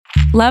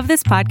Love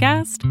this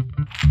podcast?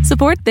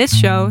 Support this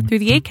show through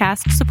the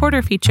Acast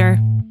supporter feature.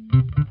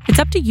 It's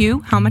up to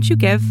you how much you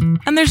give,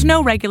 and there's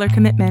no regular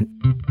commitment.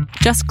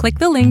 Just click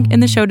the link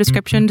in the show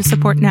description to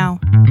support now.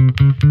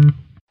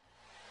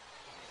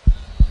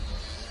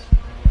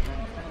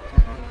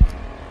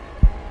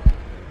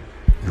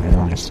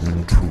 You're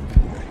listening to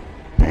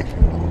the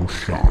Horror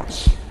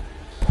Shots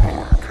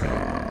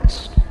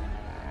Podcast.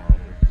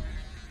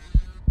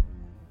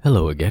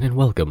 Hello again, and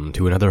welcome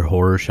to another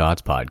Horror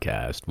Shots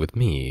Podcast with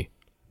me,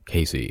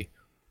 Casey.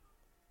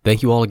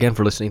 Thank you all again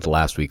for listening to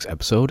last week's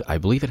episode. I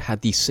believe it had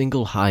the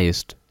single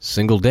highest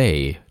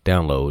single-day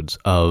downloads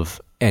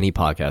of any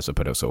podcast I've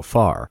put out so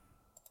far,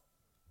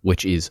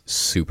 which is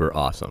super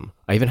awesome.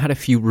 I even had a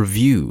few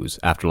reviews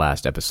after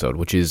last episode,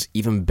 which is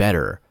even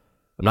better.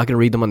 I'm not going to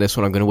read them on this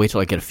one. I'm going to wait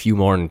till I get a few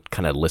more and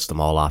kind of list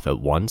them all off at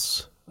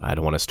once. I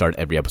don't want to start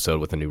every episode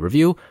with a new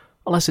review,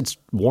 unless it's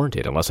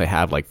warranted, unless I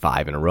have like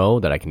 5 in a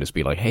row that I can just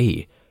be like,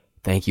 hey,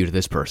 thank you to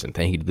this person,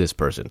 thank you to this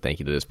person, thank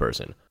you to this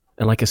person.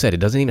 And like I said, it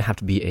doesn't even have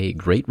to be a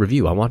great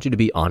review. I want you to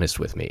be honest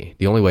with me.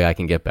 The only way I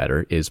can get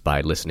better is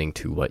by listening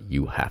to what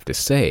you have to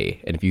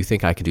say. And if you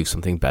think I can do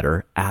something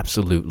better,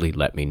 absolutely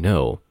let me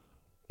know.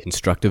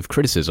 Constructive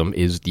criticism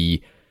is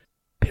the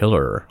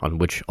pillar on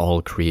which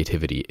all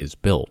creativity is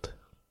built.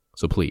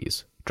 So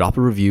please, drop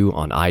a review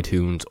on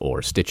iTunes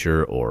or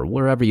Stitcher or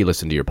wherever you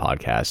listen to your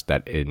podcast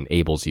that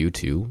enables you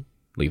to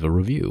leave a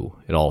review.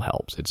 It all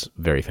helps. It's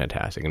very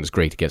fantastic, and it's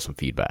great to get some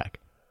feedback.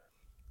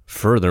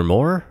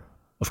 Furthermore,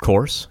 of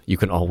course, you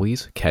can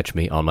always catch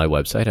me on my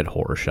website at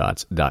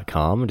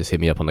horrorshots.com. Just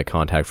hit me up on the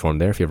contact form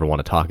there if you ever want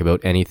to talk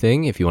about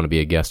anything, if you want to be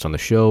a guest on the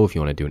show, if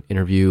you want to do an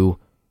interview.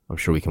 I'm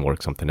sure we can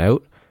work something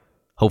out.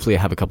 Hopefully I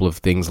have a couple of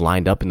things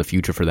lined up in the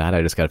future for that.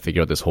 I just got to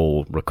figure out this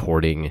whole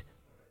recording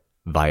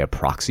via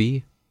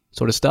proxy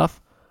sort of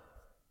stuff.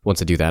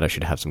 Once I do that, I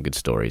should have some good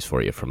stories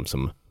for you from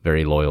some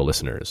very loyal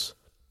listeners.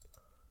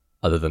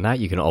 Other than that,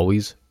 you can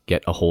always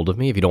get a hold of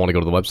me if you don't want to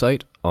go to the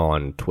website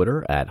on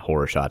Twitter at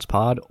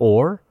HorrorShotsPod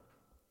or,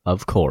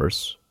 of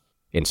course,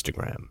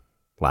 Instagram.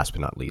 Last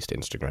but not least,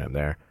 Instagram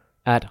there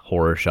at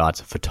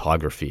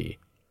HorrorShotsPhotography.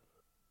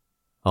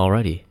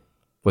 Alrighty.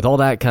 With all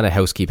that kind of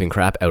housekeeping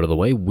crap out of the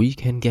way, we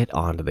can get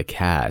on to the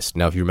cast.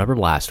 Now, if you remember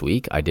last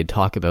week, I did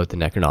talk about the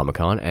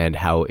Necronomicon and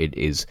how it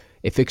is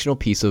a fictional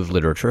piece of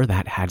literature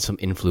that had some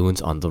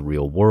influence on the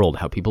real world,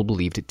 how people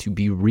believed it to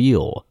be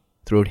real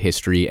throughout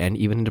history and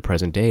even into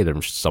present day. There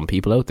are some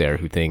people out there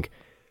who think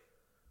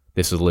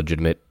this is a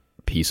legitimate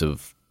piece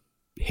of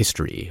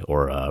history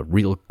or a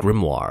real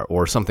grimoire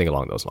or something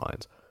along those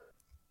lines.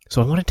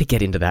 So I wanted to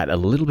get into that a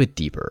little bit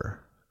deeper.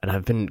 And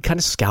I've been kind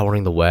of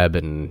scouring the web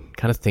and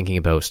kind of thinking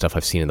about stuff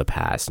I've seen in the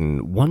past.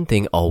 And one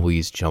thing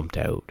always jumped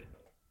out.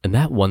 And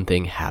that one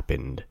thing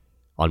happened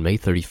on May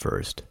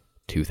 31st,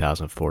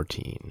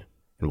 2014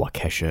 in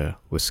Waukesha,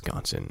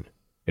 Wisconsin.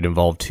 It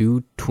involved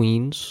 2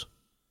 tweens,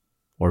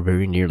 or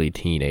very nearly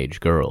teenage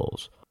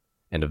girls,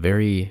 and a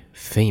very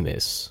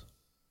famous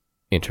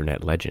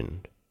internet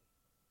legend.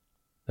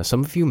 Now,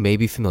 some of you may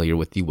be familiar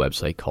with the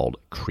website called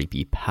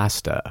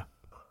Creepypasta.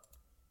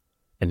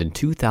 And in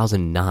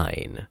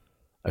 2009,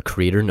 a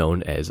creator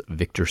known as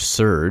Victor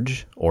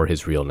Surge, or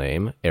his real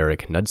name,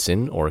 Eric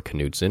Knudsen or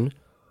Knudsen,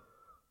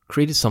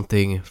 created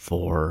something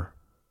for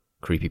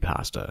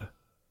Creepypasta.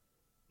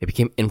 It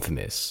became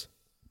infamous.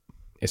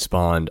 It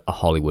spawned a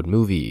Hollywood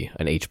movie,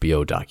 an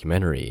HBO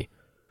documentary.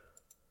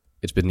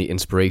 It's been the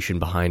inspiration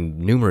behind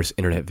numerous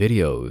internet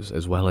videos,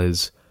 as well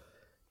as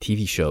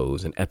TV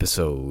shows and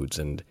episodes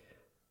and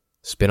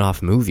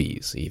spin-off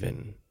movies,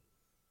 even.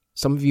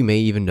 Some of you may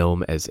even know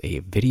him as a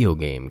video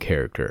game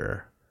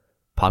character,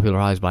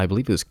 popularized by, I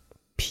believe it was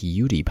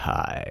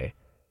PewDiePie,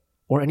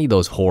 or any of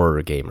those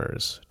horror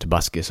gamers.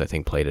 Tobuscus, I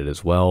think, played it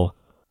as well.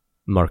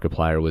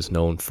 Markiplier was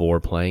known for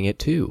playing it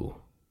too.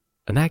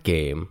 And that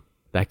game,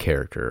 that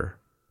character,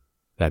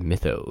 that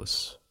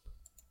mythos,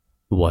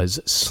 was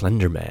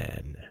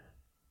Slenderman.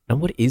 Now,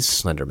 what is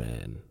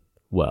Slenderman?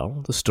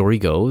 Well, the story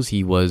goes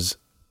he was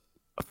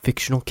a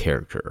fictional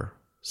character,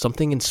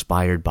 something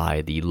inspired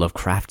by the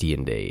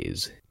Lovecraftian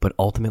days, but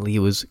ultimately it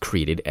was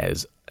created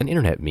as an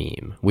internet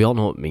meme. We all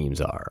know what memes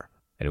are.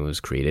 And it was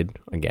created,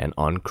 again,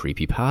 on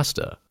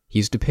Creepypasta.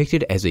 He's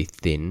depicted as a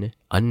thin,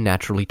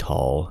 unnaturally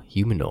tall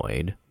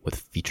humanoid with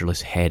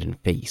featureless head and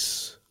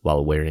face,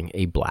 while wearing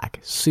a black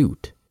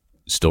suit.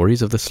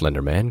 Stories of the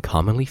Slenderman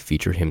commonly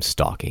feature him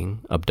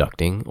stalking,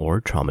 abducting, or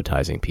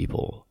traumatizing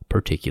people,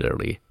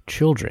 particularly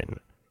children.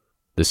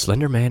 The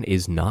Slenderman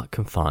is not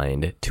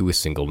confined to a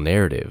single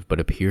narrative, but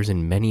appears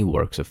in many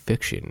works of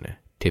fiction,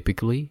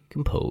 typically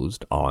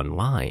composed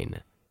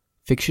online.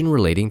 Fiction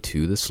relating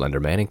to the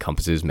Slenderman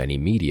encompasses many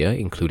media,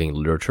 including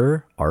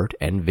literature, art,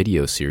 and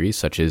video series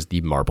such as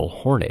The Marble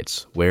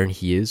Hornets, wherein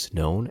he is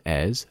known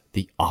as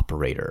the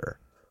Operator.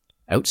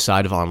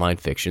 Outside of online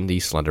fiction, the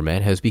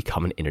Slenderman has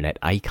become an internet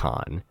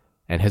icon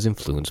and has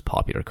influenced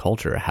popular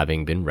culture,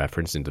 having been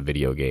referenced in the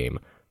video game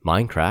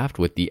Minecraft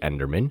with the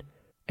Enderman,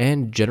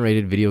 and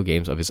generated video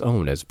games of his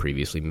own, as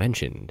previously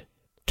mentioned.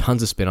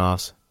 Tons of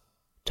spin-offs,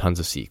 tons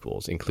of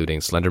sequels, including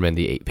Slenderman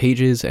The 8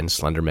 Pages and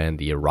Slenderman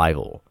The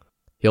Arrival.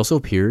 He also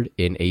appeared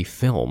in a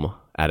film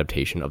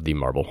adaptation of the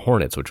Marble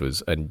Hornets, which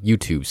was a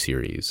YouTube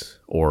series,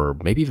 or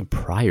maybe even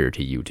prior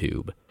to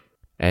YouTube.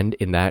 And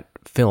in that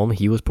film,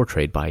 he was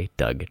portrayed by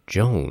Doug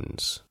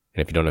Jones.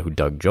 And if you don't know who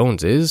Doug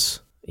Jones is,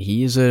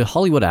 he is a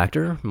Hollywood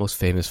actor, most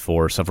famous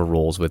for several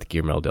roles with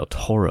Guillermo del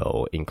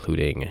Toro,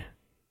 including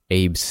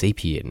Abe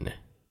Sapien,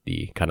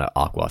 the kind of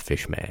aqua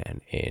fish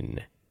man in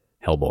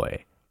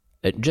Hellboy.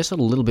 Just a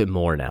little bit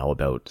more now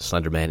about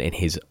Slenderman and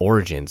his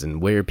origins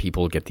and where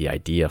people get the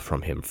idea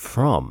from him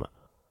from.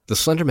 The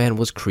Slenderman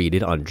was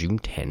created on June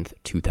 10th,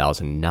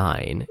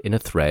 2009 in a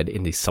thread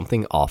in the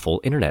Something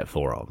Awful internet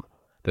forum.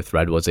 The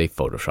thread was a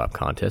Photoshop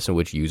contest in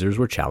which users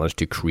were challenged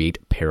to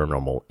create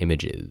paranormal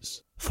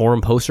images.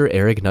 Forum poster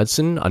Eric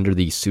Knudsen, under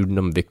the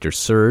pseudonym Victor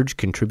Surge,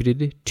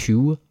 contributed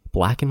 2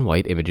 black and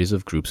white images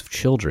of groups of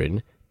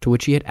children, to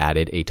which he had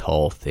added a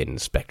tall, thin,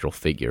 spectral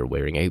figure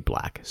wearing a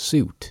black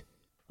suit.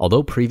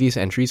 Although previous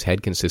entries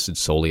had consisted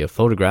solely of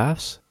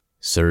photographs,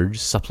 Surge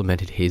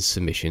supplemented his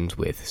submissions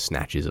with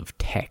snatches of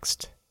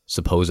text,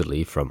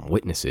 supposedly from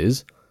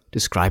witnesses,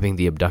 describing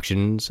the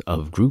abductions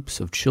of groups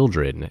of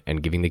children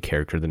and giving the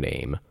character the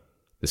name,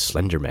 the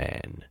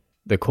Slenderman.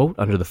 The quote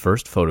under the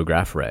first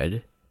photograph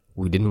read,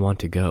 "We didn't want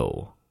to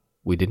go.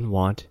 We didn't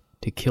want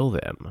to kill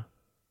them.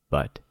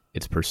 But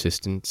its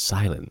persistent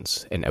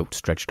silence and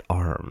outstretched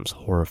arms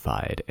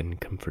horrified and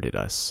comforted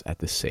us at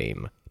the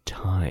same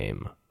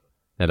time."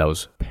 Now, that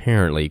was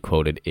apparently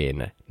quoted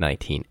in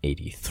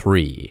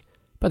 1983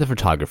 by the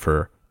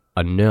photographer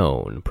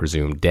Unknown,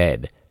 presumed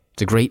dead.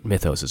 It's a great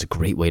mythos. It's a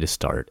great way to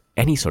start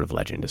any sort of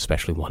legend,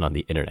 especially one on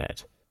the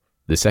internet.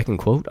 The second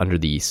quote under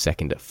the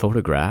second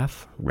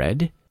photograph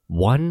read,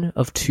 "One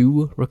of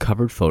 2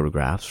 recovered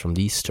photographs from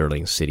the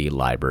Sterling City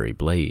Library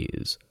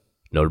blaze,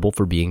 notable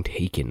for being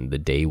taken the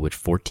day which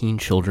 14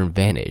 children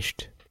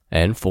vanished,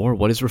 and for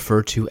what is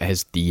referred to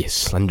as the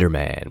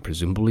Slenderman,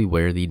 presumably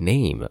where the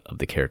name of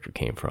the character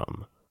came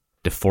from.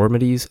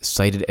 Deformities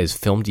cited as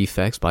film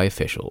defects by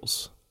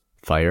officials.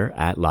 Fire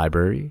at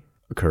library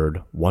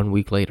occurred 1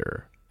 week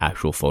later.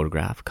 Actual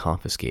photograph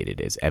confiscated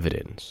as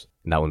evidence."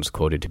 And that one's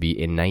quoted to be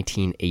in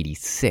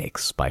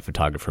 1986 by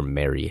photographer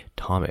Mary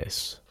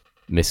Thomas.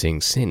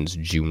 Missing since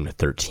June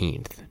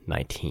 13th,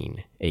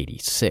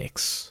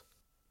 1986.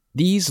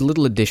 These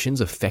little additions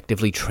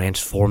effectively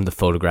transformed the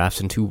photographs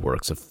into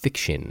works of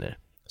fiction.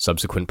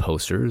 Subsequent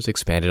posters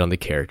expanded on the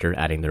character,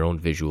 adding their own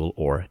visual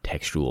or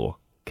textual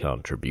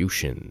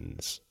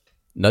contributions.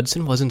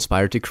 Knudsen was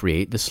inspired to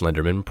create the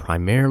Slenderman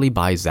primarily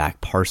by Zach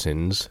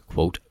Parsons'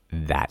 quote,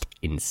 "that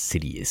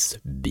insidious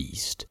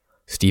beast."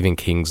 Stephen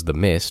King's The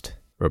Mist,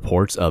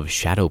 reports of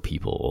shadow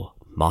people,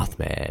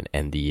 Mothman,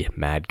 and the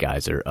Mad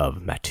Geyser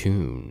of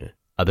Mattoon.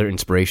 Other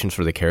inspirations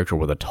for the character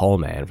were the Tall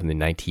Man from the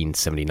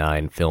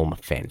 1979 film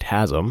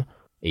Phantasm,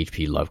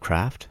 H.P.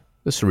 Lovecraft,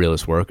 the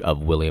surrealist work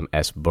of William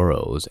S.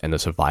 Burroughs, and the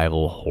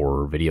survival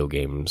horror video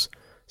games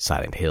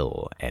Silent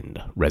Hill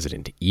and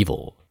Resident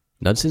Evil.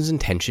 Knudsen's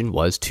intention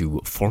was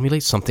to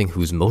formulate something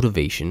whose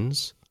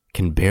motivations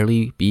can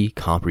barely be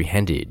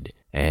comprehended,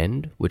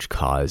 and which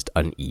caused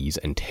unease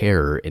and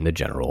terror in the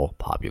general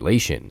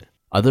population.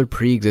 Other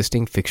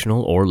pre-existing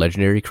fictional or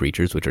legendary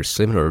creatures which are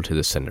similar to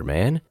the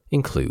Slenderman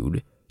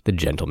include the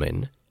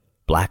Gentleman,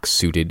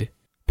 black-suited,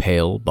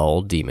 pale,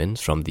 bald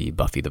demons from the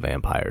Buffy the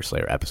Vampire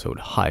Slayer episode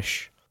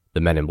Hush,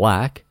 the Men in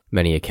Black,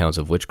 many accounts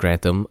of which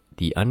grant them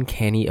the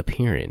uncanny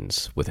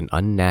appearance with an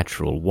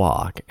unnatural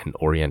walk and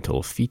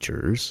oriental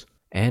features,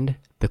 and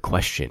the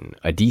Question,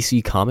 a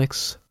DC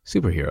Comics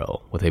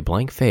superhero with a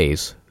blank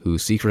face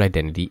whose secret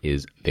identity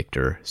is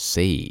Victor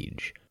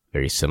Sage,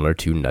 very similar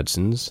to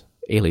Knudsen's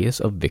alias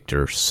of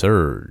Victor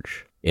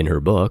Surge. In her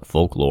book,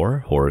 Folklore,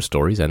 Horror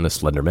Stories, and the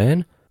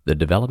Slenderman, The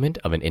Development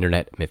of an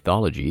Internet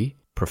Mythology,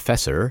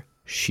 Professor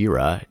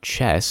Shira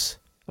Chess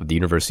of the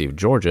University of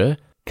Georgia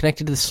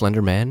connected the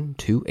Slenderman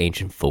to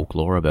ancient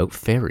folklore about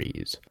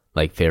fairies.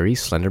 Like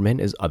fairies,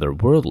 Slenderman is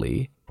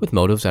otherworldly, with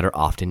motives that are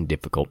often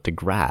difficult to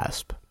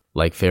grasp.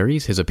 Like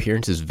fairies, his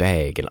appearance is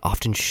vague and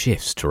often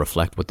shifts to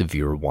reflect what the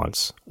viewer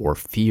wants or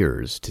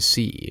fears to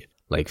see.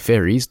 Like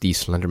fairies, the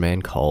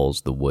Slenderman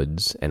calls the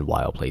woods and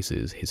wild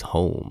places his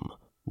home,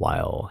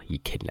 while he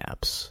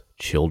kidnaps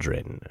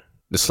children.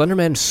 The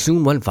Slenderman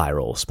soon went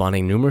viral,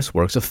 spawning numerous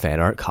works of fan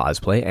art,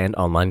 cosplay, and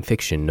online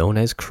fiction known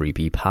as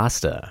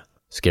creepypasta.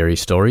 Scary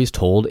stories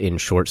told in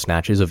short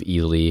snatches of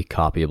easily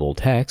copyable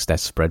text that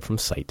spread from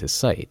site to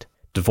site.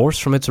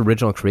 Divorced from its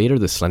original creator,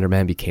 the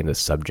Slenderman became the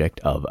subject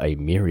of a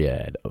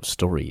myriad of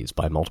stories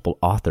by multiple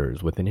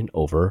authors within an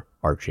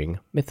overarching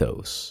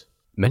mythos.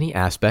 Many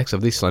aspects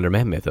of the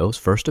Slenderman mythos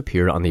first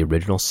appeared on the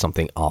original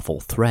Something Awful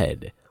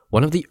thread.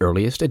 One of the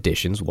earliest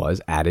additions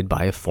was added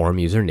by a forum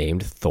user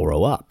named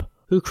ThoroUp,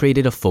 who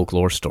created a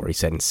folklore story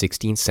set in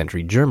 16th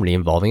century Germany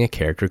involving a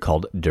character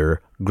called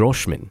Der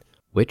Groschmann,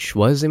 which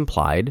was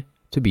implied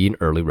to be an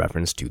early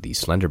reference to the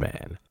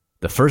Slenderman.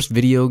 The first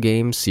video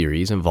game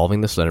series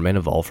involving the Slenderman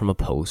evolved from a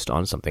post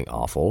on Something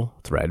Awful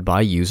thread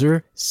by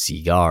user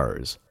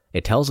Cigars.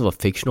 It tells of a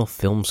fictional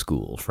film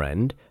school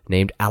friend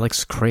named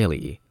Alex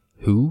Crayley,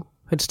 who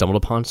had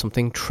stumbled upon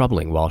something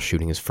troubling while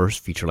shooting his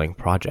first feature-length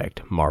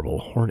project, Marble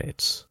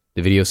Hornets.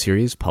 The video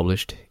series,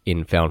 published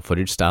in found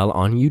footage style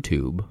on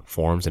YouTube,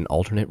 forms an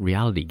alternate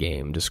reality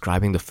game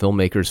describing the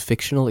filmmaker's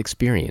fictional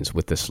experience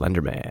with the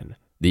Slender Man.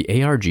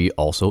 The ARG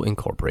also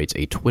incorporates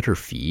a Twitter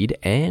feed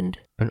and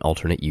an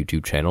alternate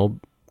YouTube channel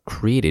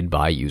created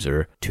by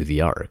user To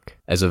The Ark.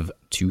 As of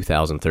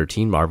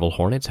 2013, Marble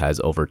Hornets has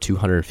over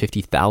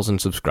 250,000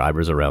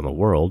 subscribers around the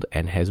world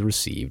and has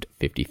received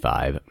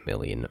 55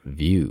 million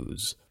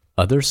views.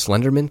 Other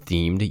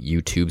Slenderman-themed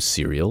YouTube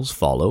serials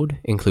followed,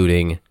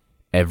 including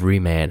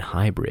Everyman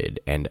Hybrid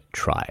and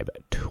Tribe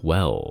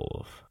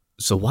 12.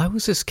 So why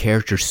was this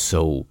character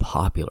so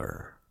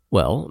popular?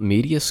 Well,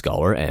 media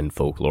scholar and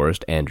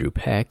folklorist Andrew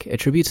Peck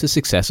attributes the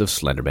success of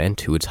Slenderman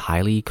to its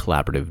highly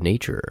collaborative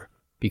nature.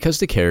 Because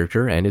the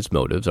character and its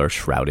motives are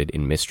shrouded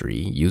in mystery,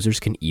 users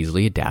can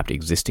easily adapt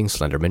existing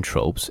Slenderman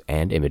tropes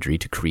and imagery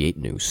to create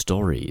new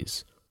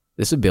stories.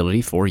 This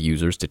ability for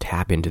users to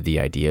tap into the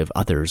idea of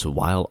others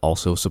while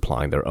also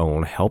supplying their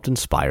own helped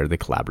inspire the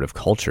collaborative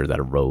culture that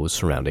arose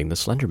surrounding the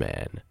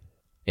Slenderman.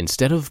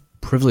 Instead of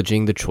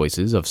privileging the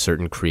choices of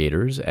certain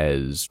creators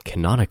as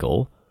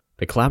canonical,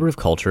 the collaborative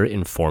culture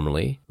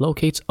informally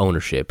locates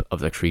ownership of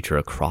the creature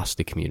across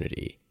the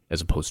community,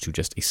 as opposed to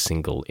just a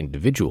single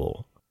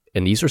individual.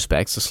 In these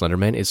respects, the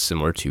Slenderman is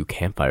similar to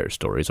campfire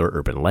stories or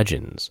urban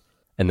legends,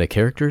 and the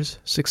character's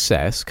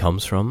success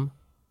comes from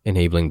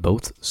enabling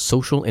both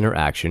social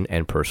interaction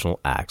and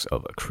personal acts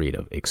of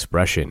creative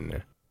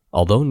expression.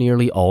 Although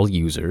nearly all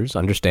users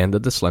understand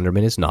that the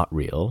Slenderman is not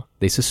real,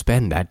 they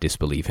suspend that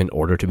disbelief in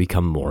order to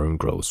become more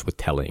engrossed with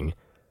telling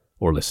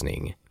or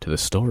listening to the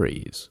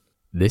stories.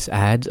 This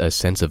adds a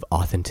sense of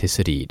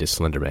authenticity to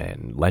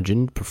Slenderman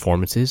legend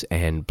performances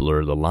and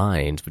blur the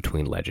lines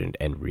between legend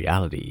and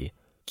reality,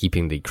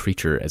 keeping the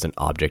creature as an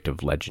object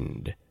of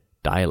legend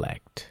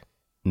dialect.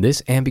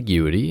 This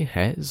ambiguity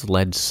has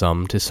led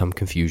some to some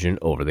confusion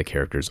over the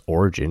character's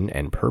origin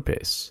and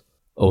purpose.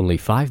 Only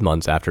 5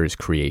 months after his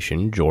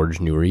creation,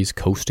 George Noory's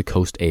Coast to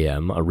Coast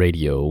AM, a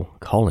radio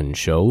call-in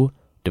show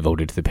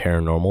devoted to the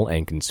paranormal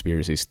and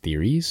conspiracy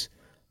theories,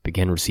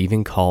 began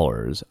receiving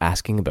callers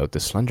asking about the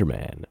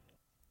Slenderman.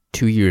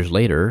 2 years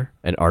later,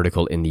 an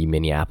article in the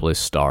Minneapolis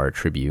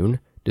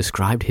Star-Tribune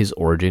described his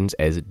origins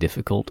as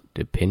difficult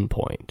to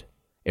pinpoint.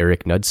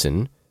 Eric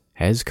Knudsen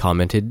has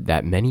commented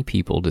that many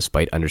people,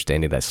 despite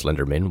understanding that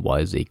Slenderman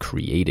was a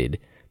created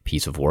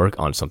piece of work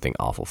on Something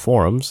Awful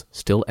forums,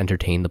 still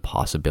entertain the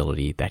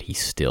possibility that he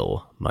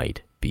still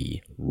might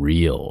be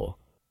real.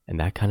 And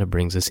that kind of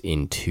brings us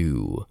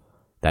into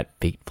that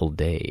fateful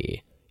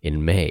day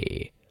in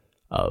May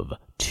of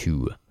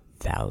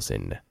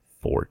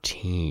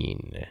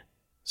 2014.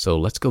 So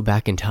let's go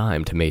back in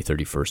time to May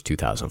 31st,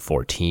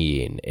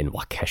 2014 in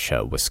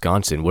Waukesha,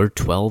 Wisconsin, where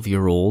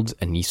 12-year-olds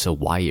Anissa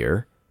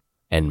Weier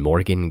and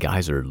Morgan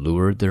Geyser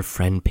lured their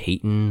friend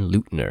Peyton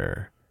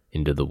Leutner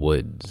into the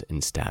woods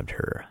and stabbed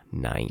her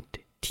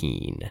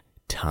 19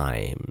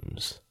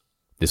 times.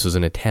 This was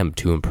an attempt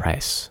to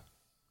impress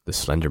the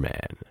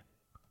Slenderman.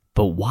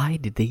 But why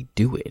did they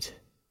do it?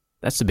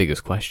 That's the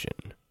biggest question.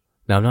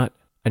 Now, I'm not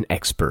an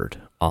expert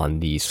on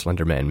the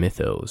Slenderman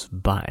mythos,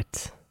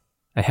 but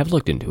I have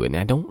looked into it, and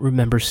I don't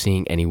remember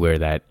seeing anywhere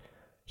that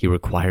he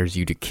requires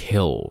you to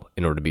kill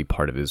in order to be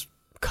part of his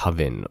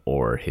coven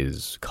or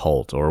his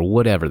cult or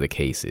whatever the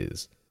case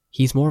is.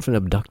 He's more of an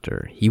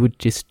abductor. He would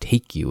just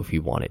take you if he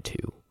wanted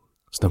to.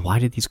 So then why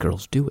did these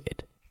girls do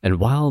it? And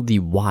while the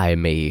why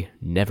may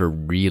never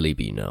really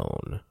be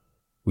known,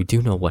 we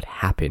do know what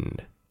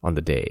happened on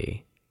the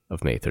day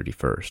of May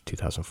 31st,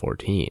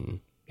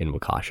 2014 in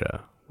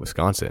Waukesha,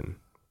 Wisconsin.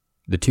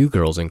 The two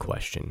girls in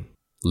question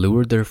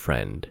lured their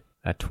friend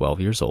at 12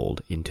 years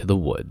old into the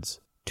woods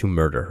to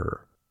murder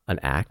her, an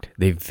act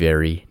they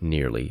very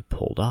nearly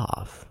pulled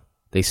off.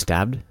 They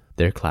stabbed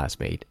their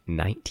classmate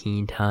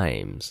 19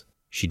 times.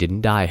 She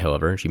didn't die,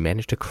 however, and she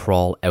managed to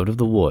crawl out of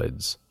the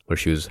woods, where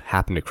she was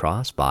happened to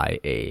cross by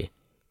a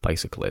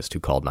bicyclist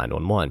who called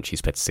 911. She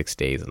spent 6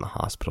 days in the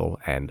hospital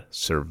and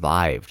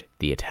survived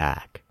the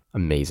attack,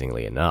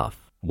 amazingly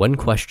enough. When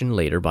questioned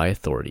later by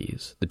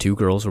authorities, the two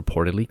girls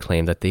reportedly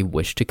claimed that they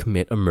wished to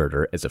commit a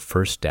murder as a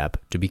first step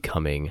to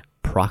becoming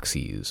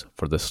proxies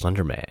for the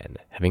Slenderman,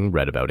 having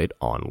read about it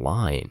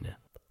online.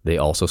 They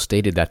also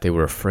stated that they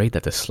were afraid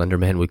that the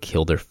Slenderman would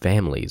kill their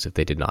families if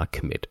they did not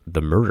commit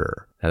the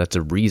murder. Now that's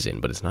a reason,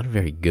 but it's not a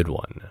very good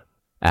one.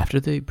 After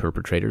the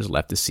perpetrators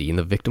left the scene,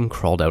 the victim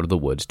crawled out of the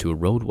woods to a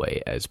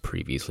roadway, as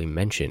previously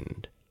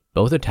mentioned.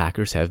 Both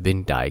attackers have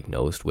been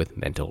diagnosed with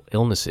mental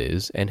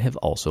illnesses and have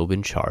also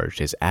been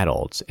charged as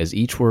adults, as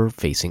each were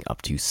facing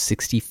up to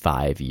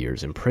 65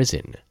 years in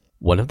prison.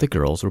 One of the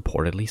girls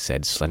reportedly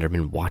said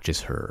Slenderman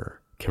watches her,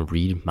 can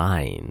read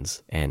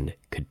minds, and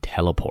could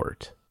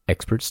teleport.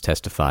 Experts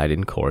testified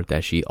in court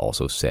that she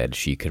also said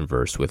she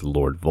conversed with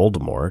Lord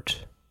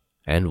Voldemort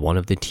and one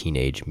of the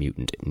Teenage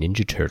Mutant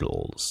Ninja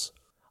Turtles.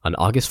 On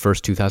August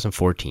 1st,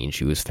 2014,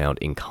 she was found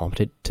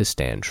incompetent to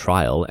stand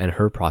trial, and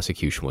her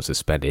prosecution was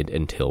suspended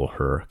until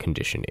her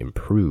condition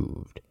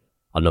improved.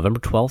 On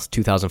November 12th,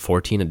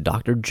 2014, a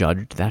doctor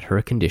judged that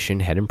her condition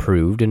had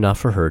improved enough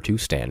for her to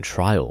stand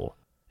trial.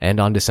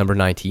 And on December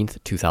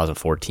 19th,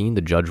 2014,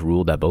 the judge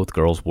ruled that both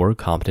girls were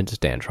competent to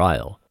stand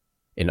trial.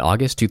 In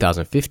August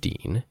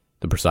 2015,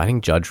 the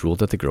presiding judge ruled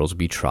that the girls would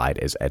be tried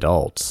as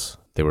adults.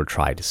 They were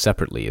tried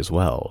separately as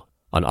well.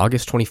 On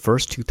August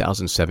 21st,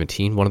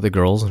 2017, one of the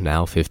girls,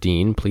 now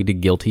 15,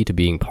 pleaded guilty to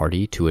being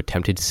party to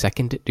attempted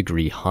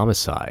second-degree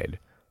homicide,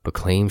 but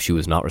claimed she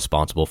was not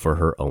responsible for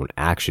her own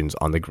actions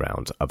on the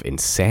grounds of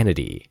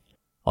insanity.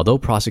 Although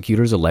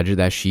prosecutors alleged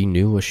that she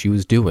knew what she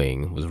was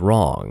doing was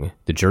wrong,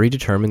 the jury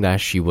determined that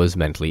she was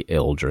mentally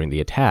ill during the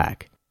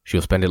attack. She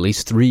will spend at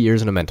least 3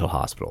 years in a mental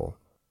hospital.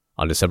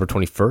 On December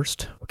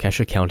 21st,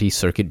 Waukesha County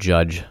Circuit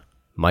Judge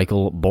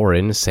Michael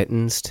Boren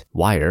sentenced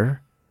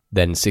Wire,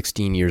 then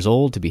 16 years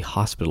old, to be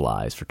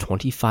hospitalized for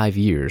 25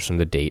 years from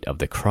the date of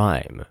the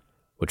crime,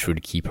 which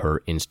would keep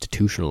her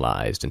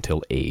institutionalized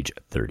until age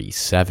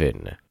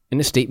 37. In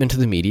a statement to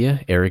the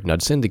media, Eric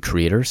Knudsen, the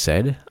creator,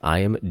 said, "I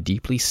am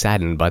deeply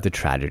saddened by the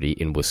tragedy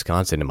in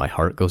Wisconsin, and my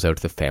heart goes out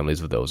to the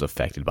families of those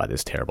affected by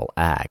this terrible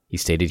act." He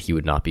stated he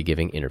would not be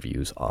giving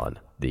interviews on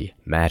the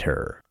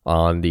matter.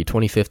 On the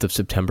 25th of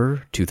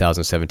September,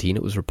 2017,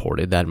 it was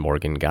reported that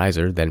Morgan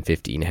Geyser, then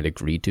 15, had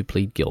agreed to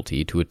plead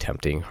guilty to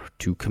attempting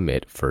to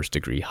commit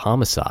first-degree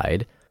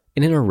homicide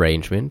in an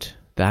arrangement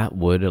that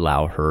would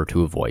allow her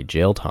to avoid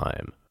jail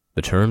time.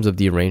 The terms of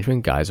the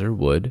arrangement, Geyser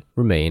would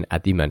remain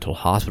at the mental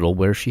hospital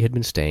where she had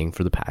been staying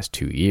for the past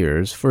 2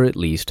 years for at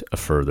least a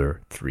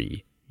further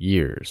 3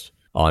 years.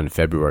 On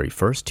February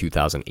 1st,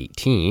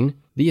 2018,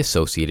 the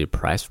Associated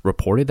Press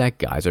reported that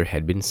Geyser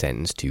had been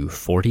sentenced to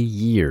 40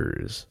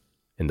 years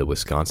in the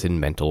Wisconsin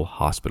Mental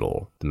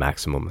Hospital, the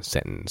maximum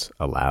sentence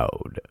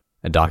allowed.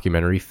 A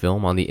documentary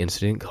film on the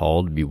incident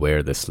called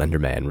Beware the Slender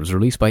Man was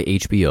released by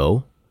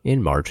HBO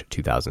in March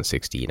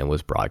 2016 and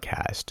was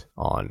broadcast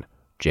on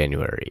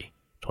January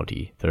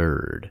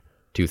 23rd,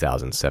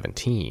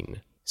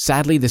 2017.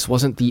 Sadly, this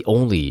wasn't the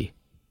only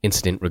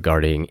incident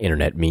regarding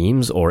internet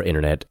memes or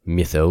internet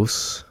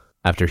mythos.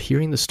 After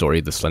hearing the story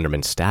of the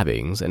Slenderman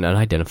stabbings, an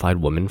unidentified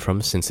woman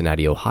from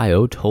Cincinnati,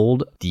 Ohio,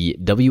 told the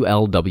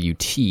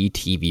WLWT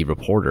TV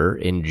reporter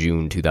in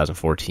June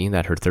 2014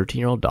 that her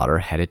 13-year-old daughter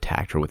had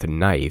attacked her with a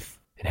knife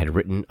and had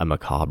written a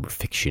macabre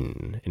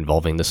fiction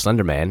involving the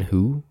Slenderman,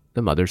 who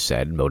the mother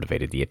said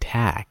motivated the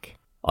attack.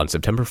 On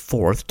September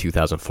 4th,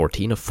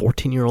 2014, a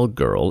 14-year-old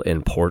girl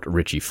in Port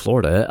Richey,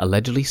 Florida,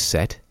 allegedly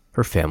set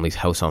her family's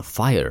house on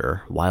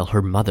fire while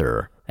her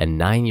mother and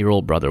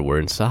 9-year-old brother were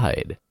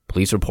inside.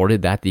 Police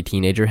reported that the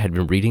teenager had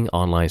been reading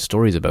online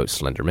stories about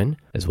Slenderman,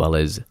 as well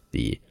as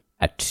the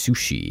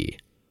Atsushi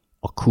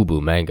Okubo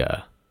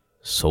manga,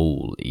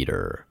 Soul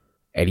Eater.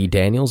 Eddie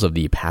Daniels of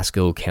the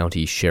Pasco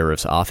County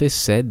Sheriff's Office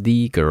said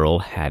the girl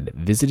had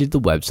visited the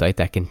website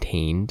that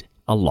contained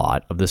a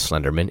lot of the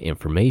Slenderman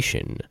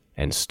information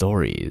and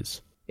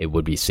stories. It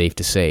would be safe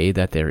to say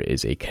that there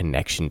is a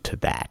connection to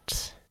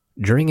that.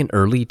 During an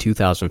early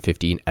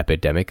 2015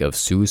 epidemic of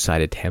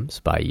suicide attempts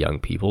by young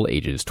people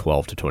ages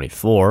 12 to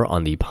 24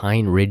 on the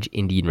Pine Ridge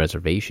Indian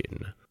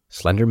Reservation,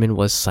 Slenderman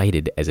was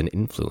cited as an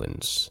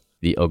influence.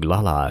 The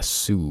Oglala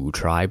Sioux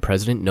tribe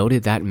president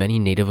noted that many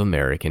Native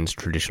Americans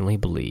traditionally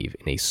believe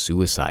in a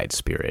suicide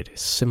spirit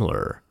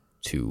similar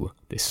to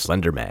the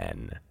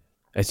Slenderman.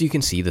 As you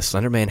can see, the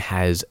Slenderman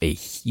has a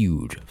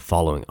huge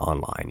following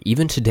online,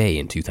 even today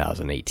in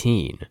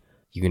 2018.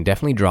 You can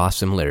definitely draw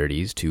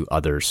similarities to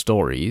other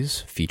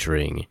stories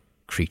featuring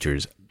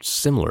creatures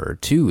similar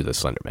to the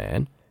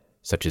Slenderman,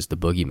 such as the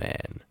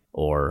Boogeyman,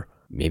 or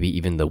maybe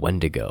even the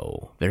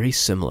Wendigo, very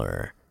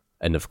similar.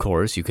 And of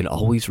course, you can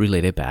always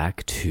relate it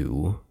back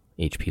to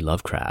H.P.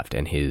 Lovecraft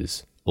and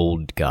his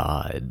old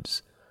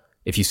gods.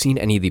 If you've seen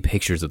any of the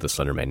pictures of the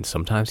Slenderman,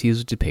 sometimes he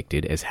is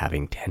depicted as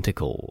having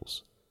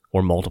tentacles,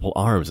 or multiple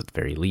arms at the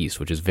very least,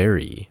 which is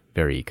very,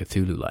 very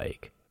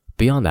Cthulhu-like.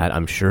 Beyond that,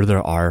 I'm sure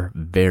there are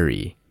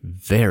very,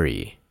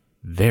 very,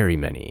 very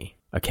many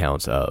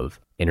accounts of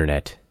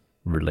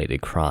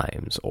internet-related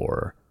crimes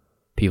or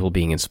people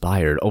being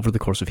inspired over the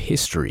course of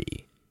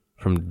history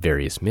from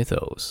various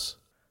mythos.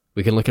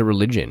 We can look at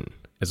religion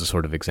as a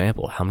sort of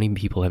example. How many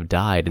people have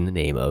died in the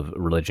name of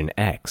religion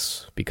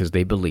X because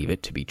they believe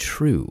it to be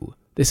true?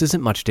 This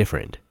isn't much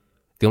different.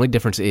 The only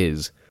difference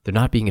is they're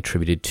not being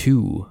attributed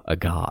to a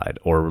god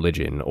or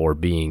religion or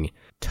being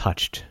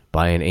touched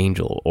by an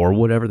angel or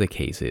whatever the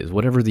case is,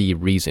 whatever the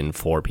reason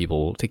for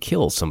people to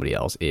kill somebody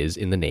else is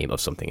in the name of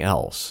something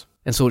else.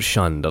 And so it's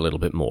shunned a little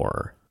bit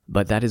more.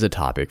 But that is a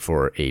topic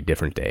for a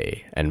different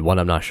day, and one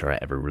I'm not sure I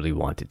ever really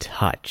want to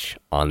touch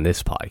on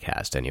this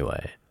podcast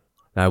anyway.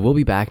 Now, I will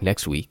be back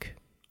next week.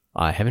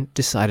 I haven't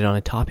decided on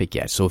a topic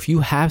yet, so if you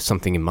have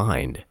something in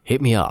mind,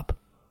 hit me up.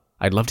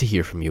 I'd love to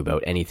hear from you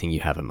about anything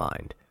you have in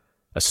mind.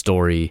 A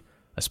story,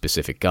 a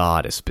specific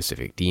god, a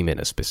specific demon,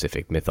 a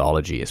specific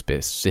mythology, a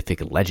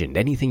specific legend,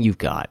 anything you've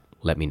got,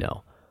 let me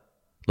know.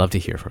 Love to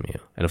hear from you.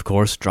 And of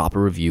course, drop a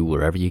review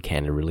wherever you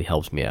can, it really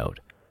helps me out.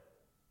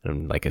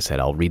 And like I said,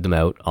 I'll read them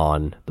out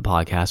on the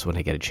podcast when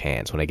I get a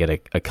chance. When I get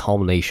a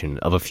culmination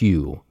of a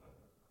few,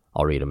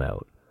 I'll read them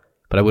out.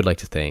 But I would like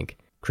to thank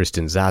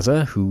Kristen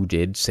Zaza, who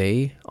did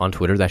say on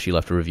Twitter that she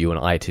left a review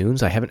on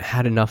iTunes. I haven't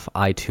had enough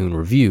iTunes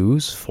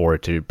reviews for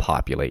it to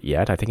populate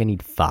yet. I think I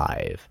need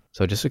 5.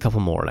 So just a couple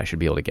more and I should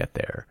be able to get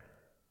there.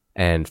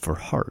 And for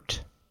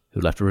Hart,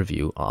 who left a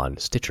review on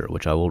Stitcher,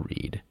 which I will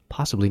read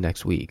possibly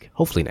next week.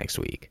 Hopefully next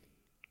week.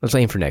 Let's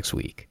aim for next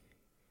week.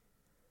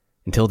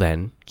 Until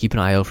then, keep an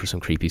eye out for some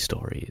creepy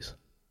stories.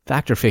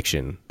 Fact or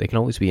fiction, they can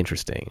always be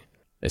interesting,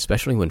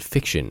 especially when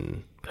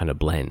fiction kind of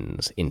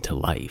blends into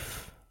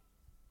life.